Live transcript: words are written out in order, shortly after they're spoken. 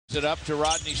It up to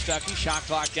Rodney Stuckey. Shot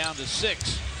clock down to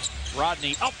 6.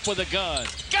 Rodney up with a gun.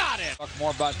 Got it. Talk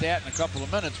more about that in a couple of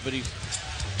minutes, but he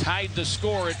tied the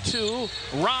score at 2.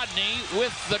 Rodney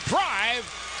with the drive.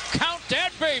 Count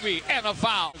that baby. And a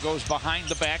foul. Goes behind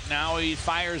the back. Now he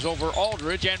fires over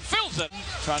Aldridge and fills it.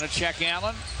 Trying to check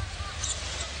Allen.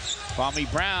 Kwame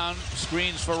Brown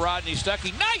screens for Rodney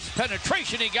Stuckey. Nice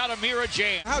penetration. He got a mirror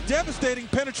jam. How devastating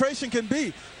penetration can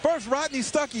be. First, Rodney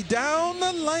Stuckey down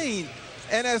the lane.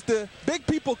 And as the big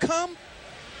people come,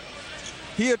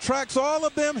 he attracts all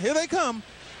of them. Here they come.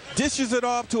 Dishes it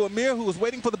off to Amir, who was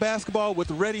waiting for the basketball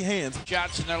with ready hands.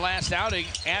 Shots in their last outing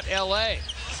at L.A.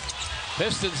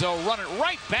 Pistons, though, run it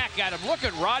right back at him. Look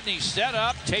at Rodney set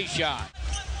up. Tayshaun.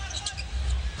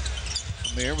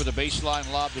 Amir with a baseline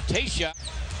lob to Tayshaun.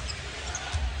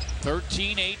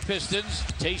 13-8 Pistons.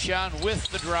 Tayshaun with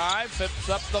the drive. Flips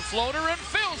up the floater and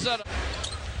fills it.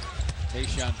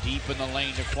 Tayshaun deep in the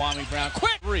lane to Kwame Brown.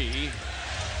 Quick 3.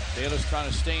 Bayless trying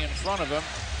to stay in front of him.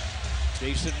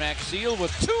 Jason Maxiell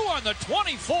with 2 on the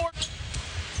 24.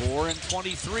 4 and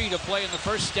 23 to play in the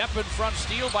first. Step in front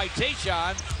steal by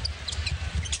Tayshaun.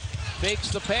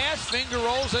 Fakes the pass, finger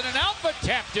rolls in and out, but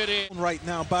tapped it in. Right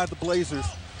now by the Blazers.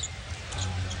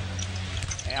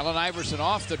 Allen Iverson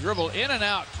off the dribble, in and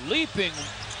out, leaping,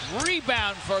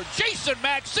 rebound for Jason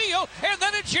Maxiell, and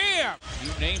then a jam.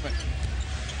 You name it.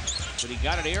 But he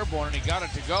got it airborne and he got it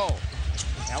to go.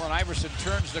 Allen Iverson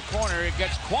turns the corner. It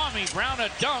gets Kwame Brown a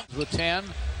dunk. With 10,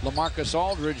 LaMarcus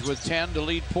Aldridge with 10 to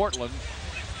lead Portland.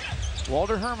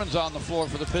 Walter Herman's on the floor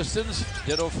for the Pistons.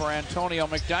 Ditto for Antonio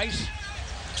McDyess.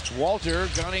 Walter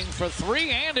gunning for 3,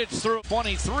 and it's through.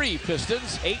 23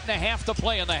 Pistons, 8.5 to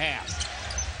play in the half.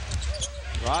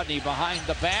 Rodney behind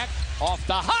the back, off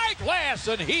the high glass,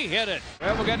 and he hit it.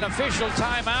 Well, we'll get an official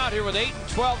timeout here with 8 and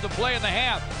 12 to play in the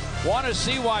half. Want to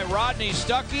see why Rodney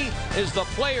Stuckey is the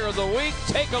player of the week?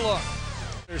 Take a look.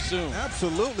 Soon.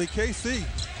 Absolutely, KC.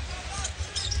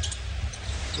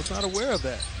 Was not aware of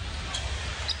that.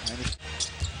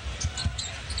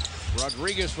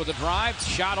 Rodriguez with a drive,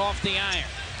 shot off the iron.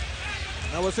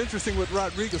 Now what's interesting with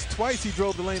Rodriguez, twice he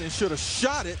drove the lane and should have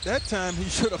shot it. That time he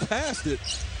should have passed it.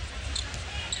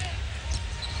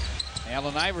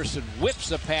 Allen Iverson whips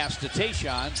the pass to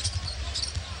Tayshaun.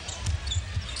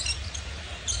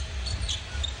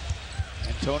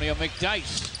 Antonio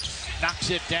McDyess knocks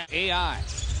it down. AI.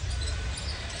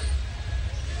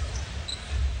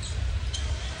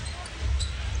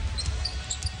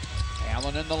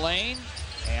 Allen in the lane.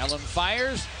 Allen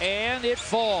fires, and it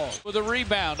falls. With a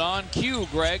rebound on cue,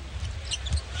 Greg.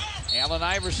 Allen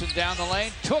Iverson down the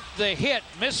lane, took the hit,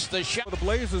 missed the shot. The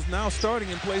Blazers now starting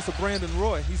in place of Brandon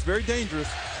Roy. He's very dangerous.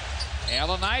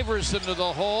 Allen Iverson to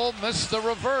the hole, missed the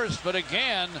reverse, but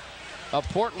again, a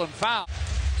Portland foul.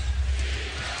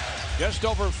 Just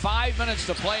over 5 minutes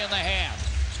to play in the half.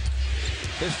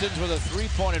 Pistons with a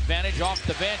 3-point advantage off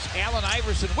the bench. Allen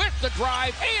Iverson with the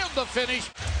drive and the finish.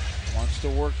 Wants to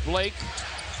work Blake.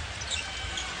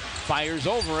 Fires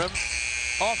over him.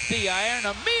 Off the iron.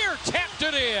 Amir tapped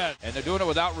it in. And they're doing it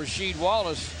without Rasheed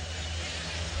Wallace.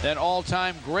 That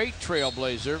all-time great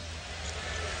Trailblazer.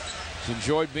 He's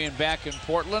enjoyed being back in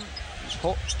Portland.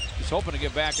 He's hoping to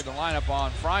get back in the lineup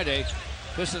on Friday.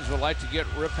 Pistons would like to get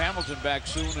Rip Hamilton back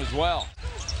soon as well.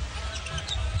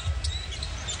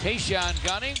 Tayshaun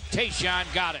gunning.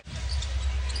 Tayshaun got it.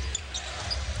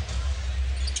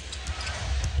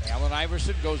 Allen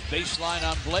Iverson goes baseline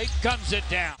on Blake, guns it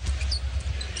down.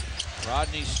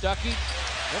 Rodney Stuckey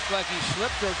looked like he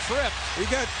slipped or tripped. He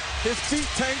got his feet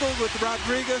tangled with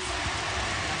Rodriguez.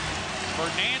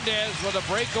 Fernandez with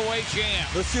a breakaway jam.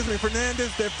 Excuse me,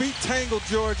 Fernandez, their feet tangled,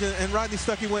 George, and Rodney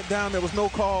Stuckey went down. There was no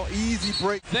call, easy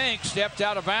break. Think stepped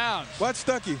out of bounds. What,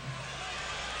 Stuckey?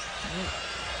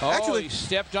 Oh, actually, he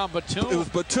stepped on Batum. It was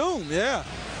Batum, yeah.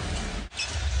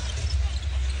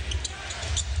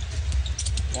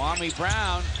 Kwame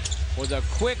Brown with a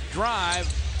quick drive.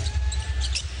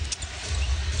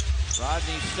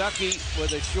 Rodney Stuckey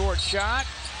with a short shot.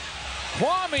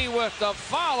 Kwame with the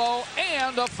follow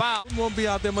and a foul. He won't be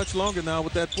out there much longer now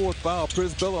with that 4th foul.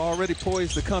 Prisbilla already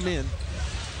poised to come in.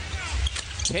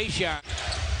 Tayshaun.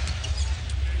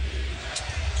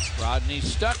 Rodney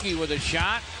Stuckey with a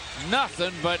shot.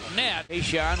 Nothing but net.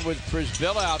 Tayshaun with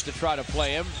Prisbilla out to try to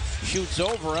play him. Shoots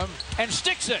over him and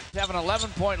sticks it. Have an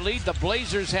 11-point lead. The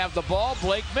Blazers have the ball.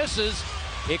 Blake misses.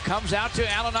 It comes out to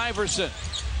Allen Iverson.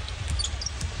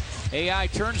 AI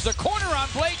turns the corner on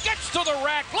Blake, gets to the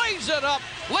rack, lays it up,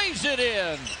 lays it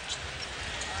in.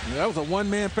 That was a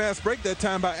one-man fast break that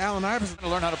time by Allen Iverson. To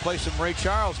learn how to play some Ray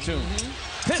Charles tunes.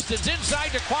 Pistons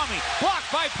inside to Kwame,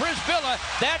 blocked by Prisbilla.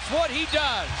 That's what he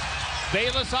does.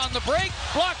 Bayless on the break,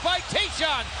 blocked by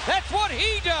Tayshaun. That's what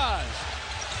he does.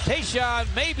 Tayshaun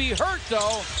may be hurt,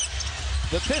 though.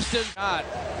 The Pistons not.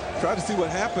 Try to see what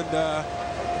happened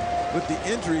with the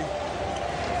injury.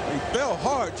 He fell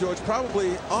hard, George,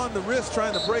 probably on the wrist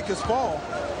trying to break his fall.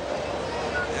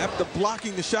 After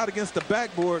blocking the shot against the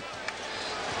backboard.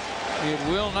 It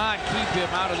will not keep him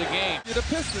out of the game. The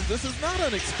Pistons, this is not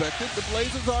unexpected. The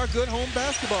Blazers are a good home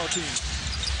basketball team.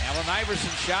 Allen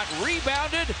Iverson shot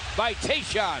rebounded by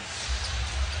Tayshaun.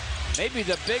 Maybe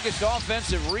the biggest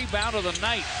offensive rebound of the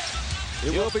night.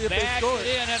 It will be a big score. Back it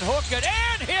in and hook it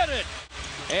and hit it.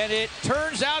 And it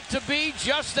turns out to be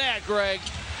just that, Greg.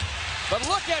 But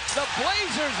look at the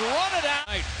Blazers run it out.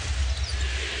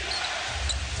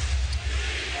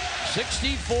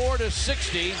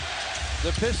 64-60.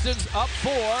 The Pistons up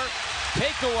 4.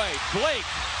 Takeaway. Blake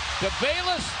to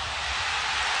Bayless.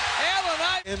 Allen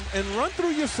and run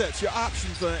through your sets, your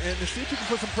options, and see if you can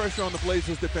put some pressure on the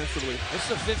Blazers defensively.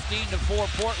 It's a 15-4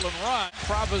 Portland run.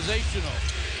 Improvisational.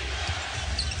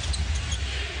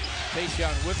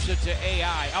 Tayshaun whips it to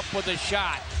AI. Up with a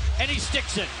shot. And he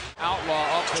sticks it.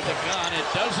 Outlaw up with a gun. It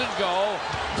doesn't go.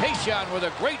 Tayshaun with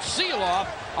a great seal-off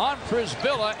on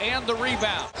Prisbilla and the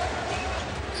rebound.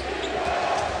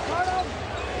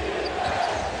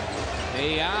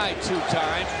 AI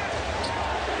two-time.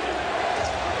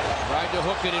 Tried to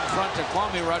hook it in front to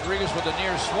Kwame Rodriguez with a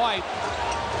near swipe.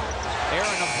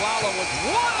 Aaron Aflalo with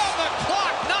 1 on the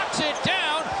clock. Knocks it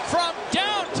down from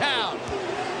downtown.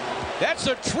 That's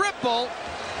a triple.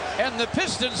 And the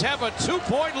Pistons have a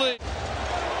 2-point lead.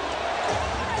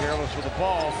 Careless with the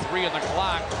ball, 3 on the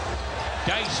clock.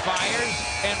 Dice fires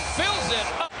and fills it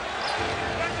up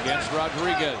against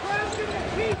Rodriguez.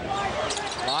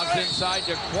 Lobs inside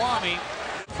to Kwame.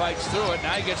 Fights through it.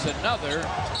 Now he gets another.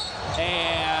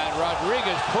 And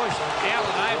Rodriguez pushed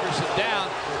Allen Iverson down.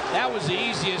 That was the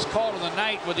easiest call of the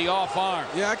night with the off arm.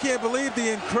 Yeah, I can't believe the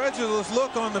incredulous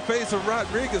look on the face of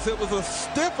Rodriguez. It was a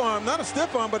stiff arm, not a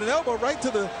stiff arm, but an elbow right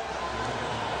to the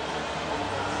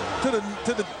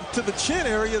chin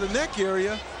area, the neck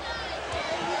area.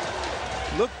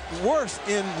 Looked worse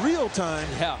in real time.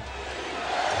 Yeah.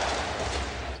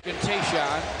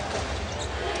 Tayshaun.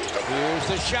 Here's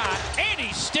the shot, and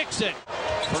he sticks it.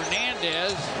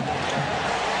 Fernandez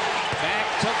back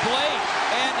to Blake,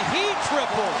 and he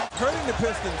tripled. Hurting the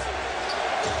Pistons.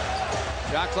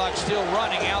 Shot clock still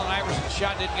running. Allen Iverson's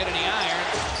shot didn't get any iron.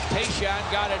 Tayshaun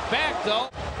got it back, though.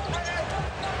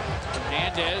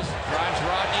 Fernandez drives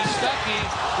Rodney Stuckey.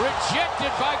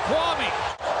 Rejected by Kwame.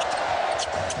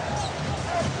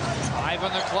 5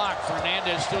 on the clock.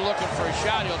 Fernandez still looking for a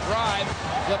shot. He'll drive.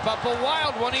 Flip up a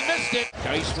wild one. He missed it.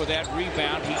 Dice with that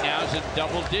rebound. He now is in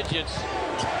double digits.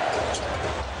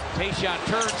 Tayshaun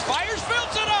turns, fires,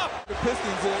 fills it up. The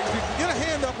Pistons, if you can get a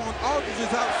hand up on Aldridge's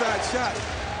outside shot,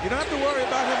 you don't have to worry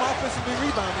about him offensively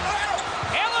rebounding.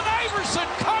 Allen Iverson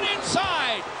cut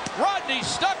inside. Rodney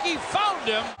Stuckey found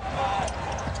him.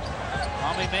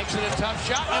 Kwame makes it a tough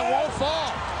shot and it won't fall.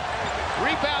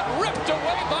 Rebound ripped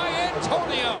away by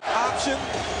Antonio. Option.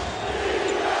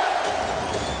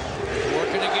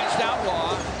 Working against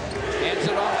Outlaw. Hands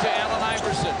it off to Allen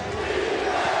Iverson.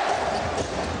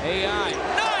 AI.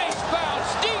 Nice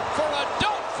bounce deep for a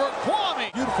dunk for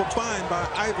Kwame. Beautiful find by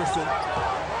Iverson.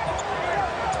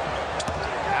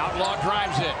 Outlaw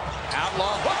drives it.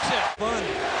 Outlaw hooks it. Fun.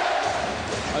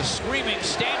 A screaming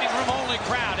standing room only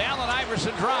crowd. Allen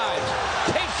Iverson drives.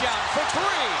 Tayshaun for 3.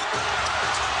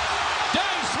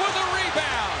 Dice with a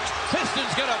rebound.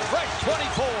 Pistons get a fresh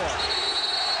 24.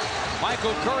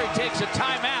 Michael Curry takes a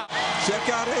timeout. Check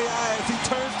out AI as he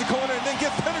turns the corner and then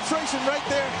gets penetration right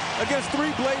there against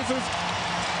 3 Blazers.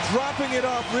 Dropping it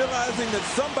off, realizing that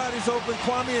somebody's open.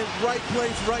 Kwame in right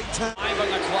place, right time. 5 on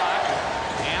the clock.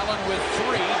 Allen with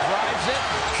 3. Drives it.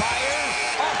 Fires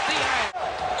off the iron.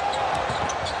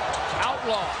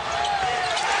 Outlaw.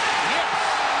 Yes.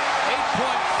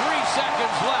 8.3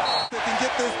 seconds left. They can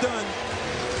get this done.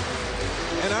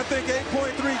 And I think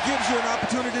 8.3 gives you an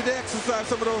opportunity to exercise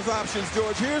some of those options,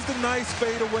 George. Here's the nice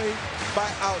fadeaway by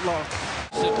Outlaw.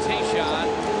 Tayshaun